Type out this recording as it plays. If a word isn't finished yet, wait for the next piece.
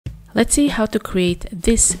Let's see how to create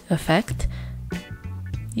this effect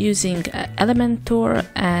using Elementor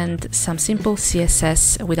and some simple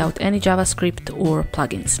CSS without any JavaScript or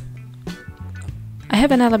plugins. I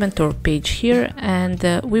have an Elementor page here, and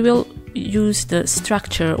we will use the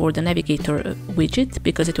structure or the navigator widget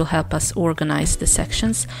because it will help us organize the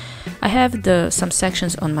sections. I have some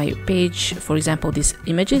sections on my page, for example these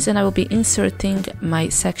images, and I will be inserting my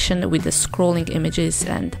section with the scrolling images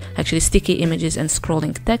and actually sticky images and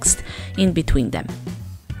scrolling text in between them.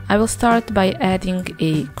 I will start by adding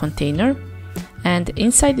a container, and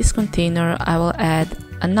inside this container I will add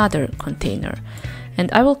another container,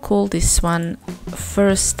 and I will call this one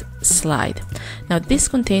first slide. Now this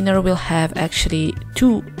container will have actually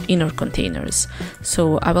two inner containers,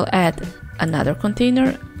 so I will add another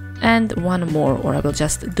container and one more, or I will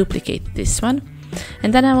just duplicate this one,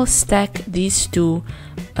 and then I will stack these two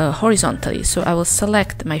horizontally. So I will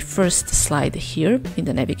select my first slide here in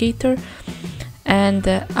the navigator, and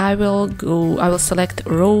I will select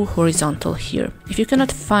row horizontal here. If you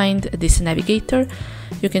cannot find this navigator,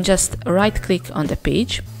 you can just right click on the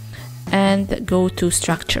page and go to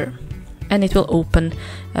structure, and it will open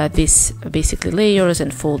these basically layers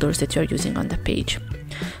and folders that you are using on the page.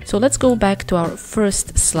 So let's go back to our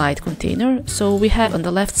first slide container. So we have on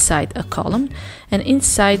the left side a column, and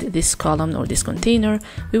inside this column or this container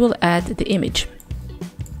we will add the image.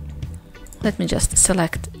 Let me just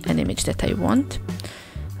select an image that I want.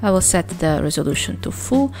 I will set the resolution to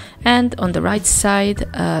full, and on the right side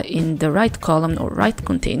in the right column or right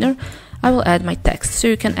container I will add my text. So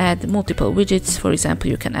you can add multiple widgets. For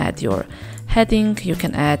example, you can add your heading, you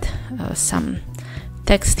can add some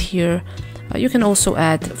text here. You can also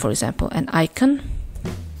add, for example, an icon.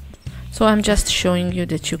 So I'm just showing you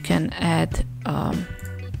that you can add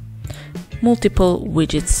multiple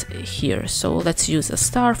widgets here. So let's use a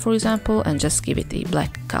star, for example, and just give it a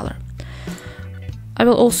black color. I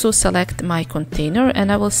will also select my container,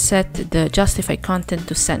 and I will set the justify content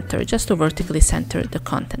to center, just to vertically center the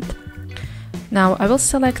content. Now I will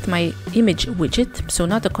select my image widget, so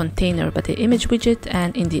not a container but the image widget,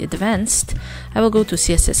 and in the advanced I will go to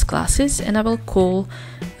CSS classes, and I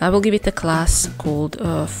will give it a class called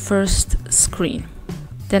first screen.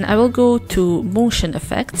 Then I will go to motion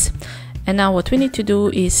effects, and now what we need to do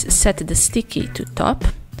is set the sticky to top.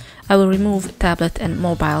 I will remove tablet and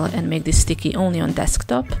mobile and make this sticky only on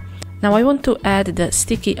desktop. Now I want to add the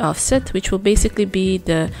sticky offset, which will basically be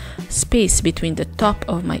the space between the top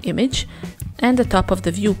of my image and the top of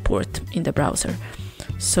the viewport in the browser.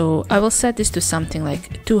 So I will set this to something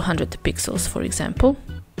like 200 pixels, for example.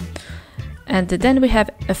 And then we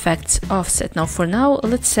have effects offset. Now for now,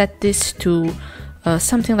 let's set this to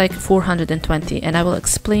something like 420, and I will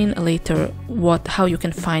explain later how you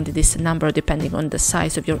can find this number depending on the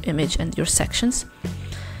size of your image and your sections.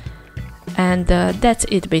 And that's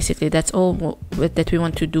it basically. That's all that we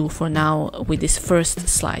want to do for now with this first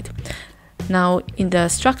slide. Now in the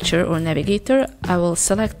structure or navigator, I will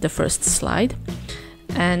select the first slide,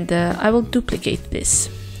 and I will duplicate this.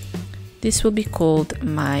 This will be called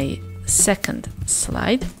my second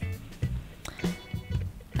slide.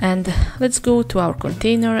 And let's go to our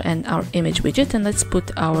container and our image widget, and let's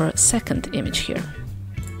put our second image here.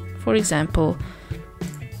 For example,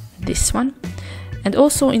 this one. And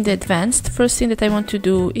also in the advanced, first thing that I want to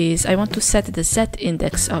do is I want to set the Z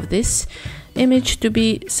index of this image to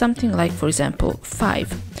be something like, for example,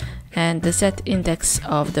 5. And the Z index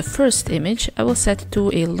of the first image I will set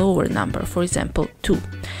to a lower number, for example, 2.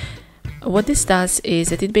 What this does is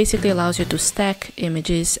that it basically allows you to stack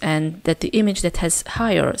images, and that the image that has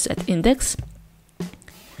higher Z index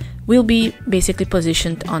will be basically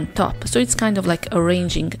positioned on top. So it's kind of like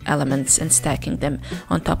arranging elements and stacking them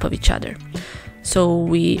on top of each other. So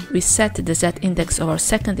we set the Z index of our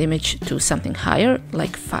second image to something higher,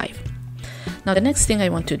 like 5. Now the next thing I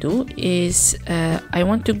want to do is I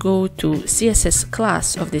want to go to CSS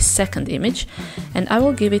class of this second image, and I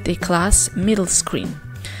will give it a class middle screen.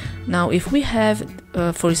 Now if we have,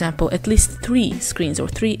 for example, at least 3 screens or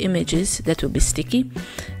 3 images that will be sticky,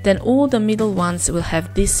 then all the middle ones will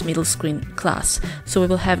have this middle screen class. So we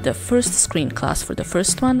will have the first screen class for the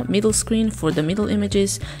first one, middle screen for the middle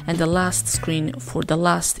images, and the last screen for the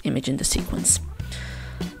last image in the sequence.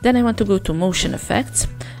 Then I want to go to motion effects,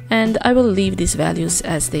 and I will leave these values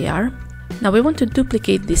as they are. Now we want to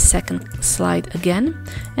duplicate this second slide again,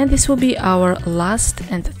 and this will be our last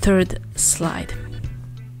and third slide.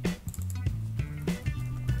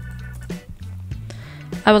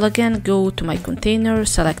 I will again go to my container,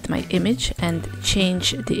 select my image, and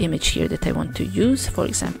change the image here that I want to use, for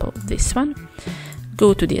example this one.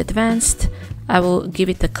 Go to the advanced, I will give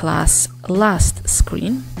it a class last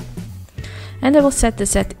screen, and I will set the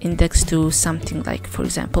Z index to something like, for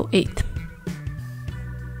example, 8.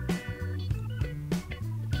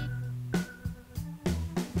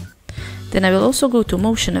 Then I will also go to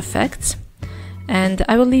motion effects, and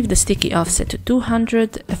I will leave the sticky offset to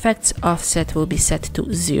 200, effects offset will be set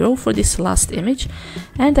to 0 for this last image,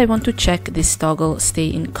 and I want to check this toggle stay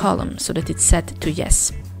in column so that it's set to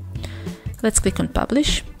yes. Let's click on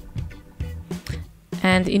publish.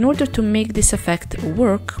 And in order to make this effect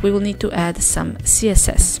work, we will need to add some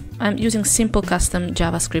CSS. I'm using simple custom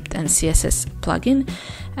JavaScript and CSS plugin,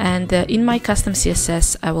 and in my custom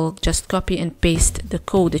CSS I will just copy and paste the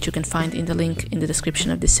code that you can find in the link in the description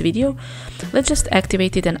of this video. Let's just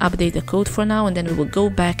activate it and update the code for now, and then we will go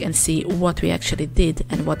back and see what we actually did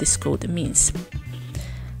and what this code means.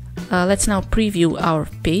 Let's now preview our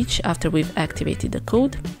page after we've activated the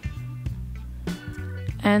code.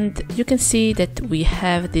 And you can see that we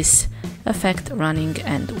have this effect running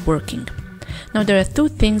and working. Now there are two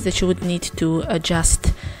things that you would need to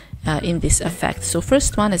adjust in this effect. So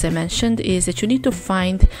first one, as I mentioned, is that you need to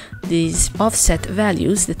find these offset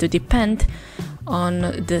values that will depend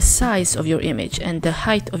on the size of your image and the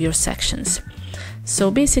height of your sections.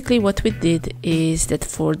 So basically what we did is that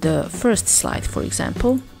for the first slide, for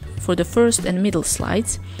example, for the first and middle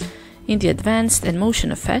slides, in the advanced and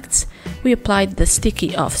motion effects, we applied the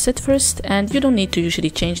sticky offset first, and you don't need to usually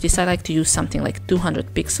change this. I like to use something like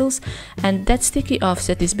 200 pixels, and that sticky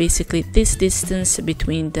offset is basically this distance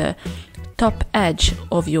between the top edge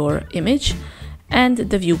of your image and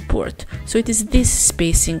the viewport. So it is this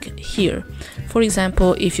spacing here. For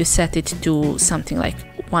example, if you set it to something like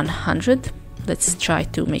 100, let's try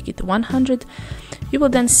to make it 100, you will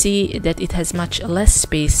then see that it has much less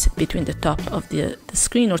space between the top of the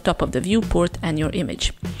screen or top of the viewport and your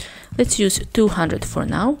image. Let's use 200 for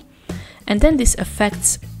now. And then this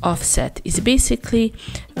effects offset is basically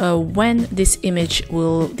when this image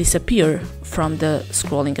will disappear from the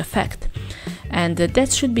scrolling effect. And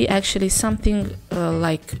that should be actually something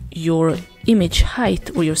like your image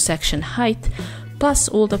height or your section height, plus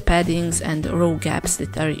all the paddings and row gaps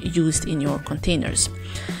that are used in your containers.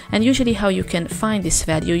 And usually how you can find this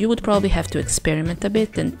value, you would probably have to experiment a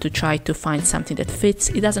bit and to try to find something that fits.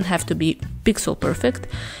 It doesn't have to be pixel perfect.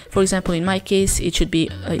 For example, in my case, it should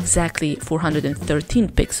be exactly 413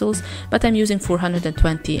 pixels, but I'm using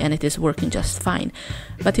 420 and it is working just fine.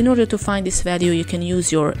 But in order to find this value, you can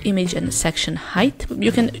use your image and section height.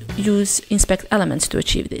 You can use inspect elements to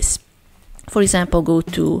achieve this. For example, go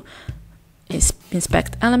to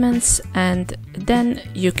inspect elements, and then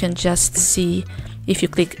you can just see, if you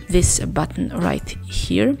click this button right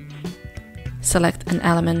here, select an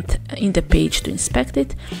element in the page to inspect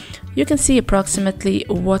it, you can see approximately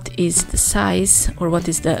what is the size or what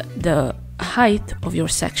is the height of your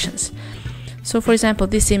sections. So for example,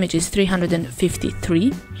 this image is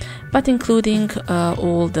 353, but including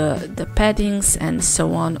all the paddings and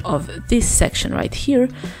so on of this section right here,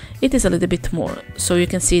 it is a little bit more. So you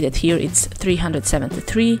can see that here it's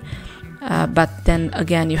 373, but then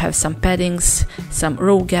again you have some paddings, some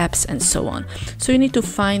row gaps and so on. So you need to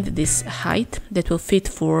find this height that will fit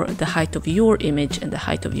for the height of your image and the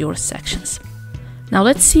height of your sections. Now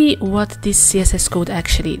let's see what this CSS code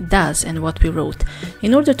actually does and what we wrote.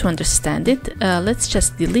 In order to understand it, let's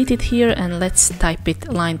just delete it here and let's type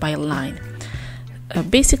it line by line.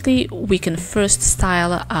 Basically, we can first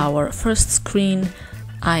style our first screen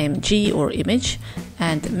IMG or image,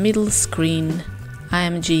 and middle screen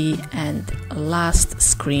IMG, and last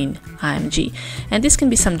screen IMG. And this can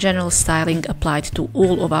be some general styling applied to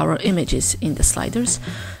all of our images in the sliders.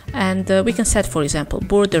 And we can set, for example,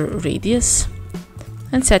 border radius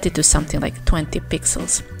and set it to something like 20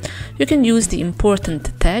 pixels. You can use the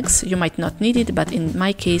important tags. You might not need it, but in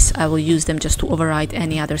my case I will use them just to override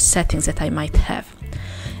any other settings that I might have.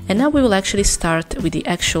 And now we will actually start with the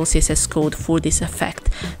actual CSS code for this effect.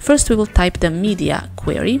 First we will type the media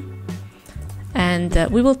query, and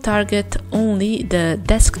we will target only the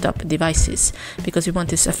desktop devices because we want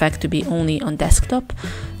this effect to be only on desktop.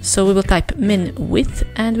 So we will type min width,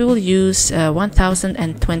 and we will use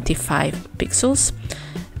 1025 pixels,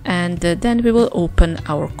 and then we will open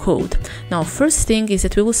our code. Now first thing is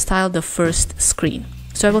that we will style the first screen.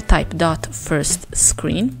 So I will type dot first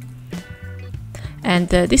screen, and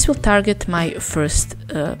this will target my first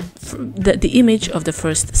the image of the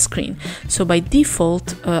first screen. So by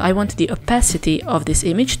default I want the opacity of this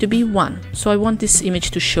image to be 1. So I want this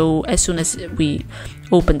image to show as soon as we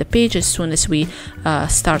open the page, as soon as we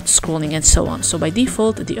start scrolling and so on. So by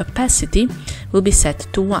default the opacity will be set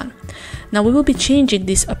to 1. Now we will be changing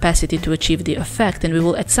this opacity to achieve the effect, and we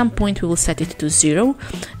will at some point we will set it to 0.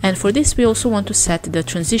 And for this we also want to set the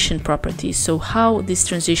transition property, so how this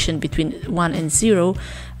transition between 1 and 0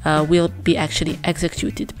 will be actually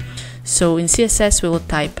executed. So in CSS we will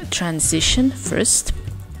type transition first,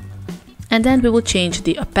 and then we will change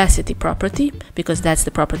the opacity property, because that's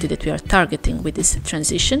the property that we are targeting with this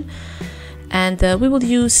transition. And we will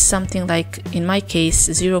use something like, in my case,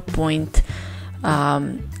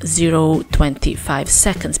 0.025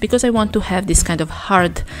 seconds, because I want to have this kind of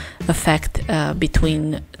hard effect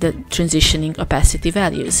between the transitioning opacity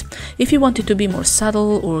values. If you want it to be more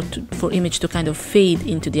subtle, or for image to kind of fade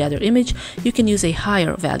into the other image, you can use a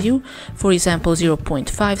higher value, for example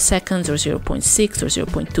 0.5 seconds or 0.6 or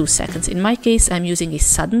 0.2 seconds. In my case, I'm using a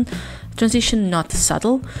sudden transition, not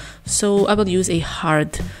subtle, so I will use a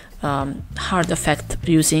hard effect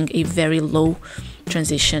using a very low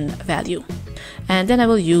transition value. And then I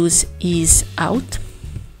will use ease out,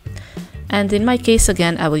 and in my case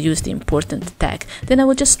again I will use the important tag. Then I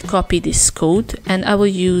will just copy this code, and I will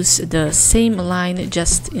use the same line,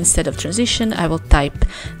 just instead of transition I will type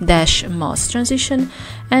 -mouse transition,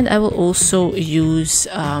 and I will also use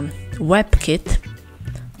WebKit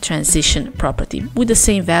transition property with the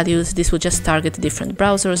same values. This will just target different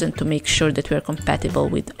browsers and to make sure that we are compatible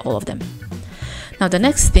with all of them. Now the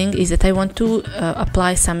next thing is that I want to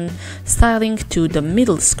apply some styling to the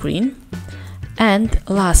middle screen and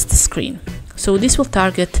last screen. So this will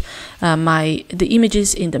target the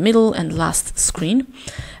images in the middle and last screen,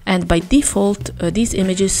 and by default these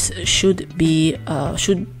images should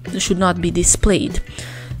not be displayed.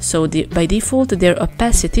 So by default their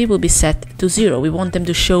opacity will be set to 0. We want them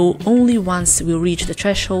to show only once we reach the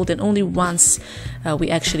threshold, and only once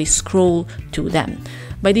we actually scroll to them.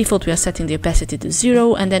 By default we are setting the opacity to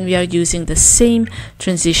 0, and then we are using the same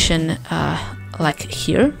transition like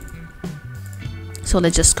here. So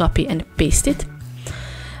let's just copy and paste it.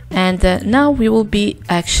 And now we will be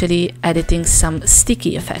actually editing some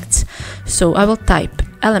sticky effects. So I will type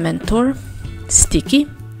Elementor sticky,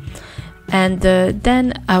 and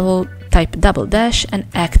then I will type _ and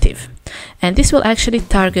active, and this will actually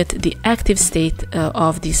target the active state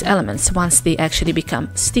of these elements once they actually become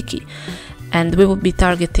sticky. And we will be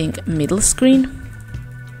targeting middle screen,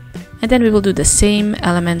 and then we will do the same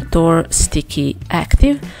Elementor sticky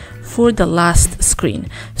active for the last screen.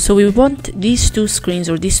 So we want these two screens,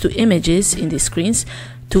 or these two images in these screens,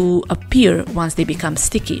 to appear once they become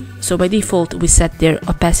sticky. So by default we set their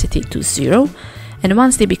opacity to 0, and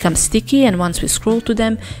once they become sticky and once we scroll to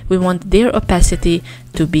them, we want their opacity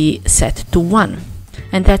to be set to 1.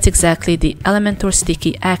 And that's exactly the Elementor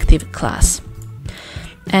sticky active class.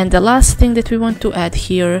 And the last thing that we want to add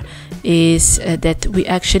here is that we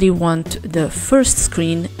actually want the first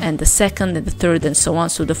screen and the second and the third and so on.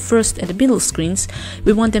 So the first and the middle screens,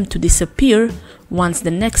 we want them to disappear once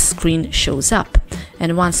the next screen shows up.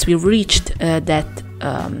 And once we reached that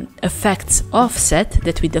effects offset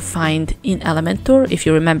that we defined in Elementor, if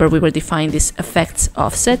you remember, we were defining this effects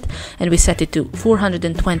offset and we set it to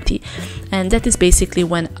 420, and that is basically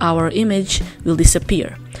when our image will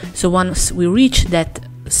disappear. So once we reach that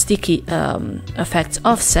sticky effects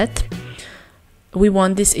offset, we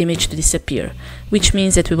want this image to disappear, which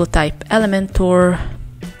means that we will type Elementor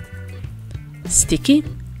sticky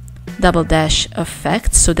 _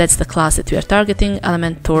 effects. So that's the class that we are targeting,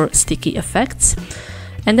 Elementor sticky effects,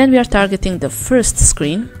 and then we are targeting the first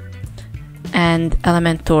screen, and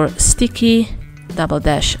Elementor sticky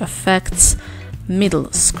 _ effects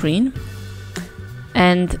middle screen.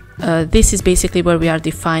 And this is basically where we are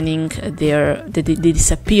defining the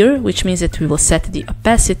disappear, which means that we will set the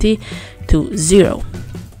opacity to 0.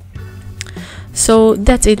 So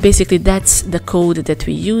that's it. Basically that's the code that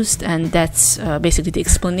we used, and that's basically the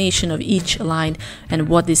explanation of each line and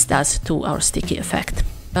what this does to our sticky effect.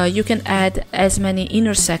 You can add as many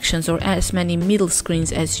intersections or as many middle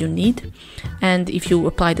screens as you need, and if you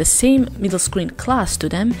apply the same middle screen class to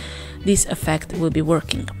them, this effect will be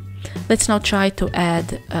working. Let's now try to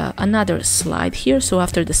add another slide here. So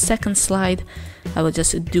after the second slide, I will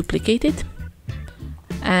just duplicate it,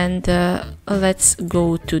 and let's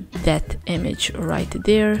go to that image right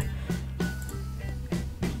there,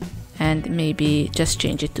 and maybe just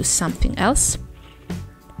change it to something else.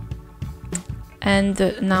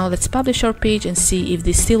 And now let's publish our page and see if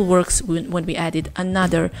this still works when we added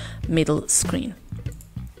another middle screen.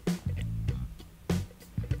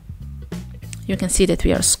 You can see that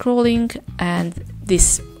we are scrolling, and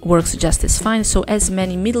this works just as fine. So as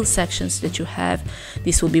many middle sections that you have,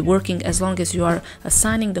 this will be working as long as you are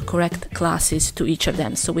assigning the correct classes to each of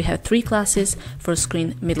them. So we have 3 classes: first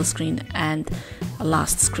screen, middle screen, and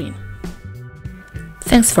last screen.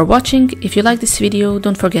 Thanks for watching. If you like this video,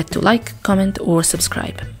 don't forget to like, comment or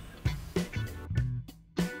subscribe.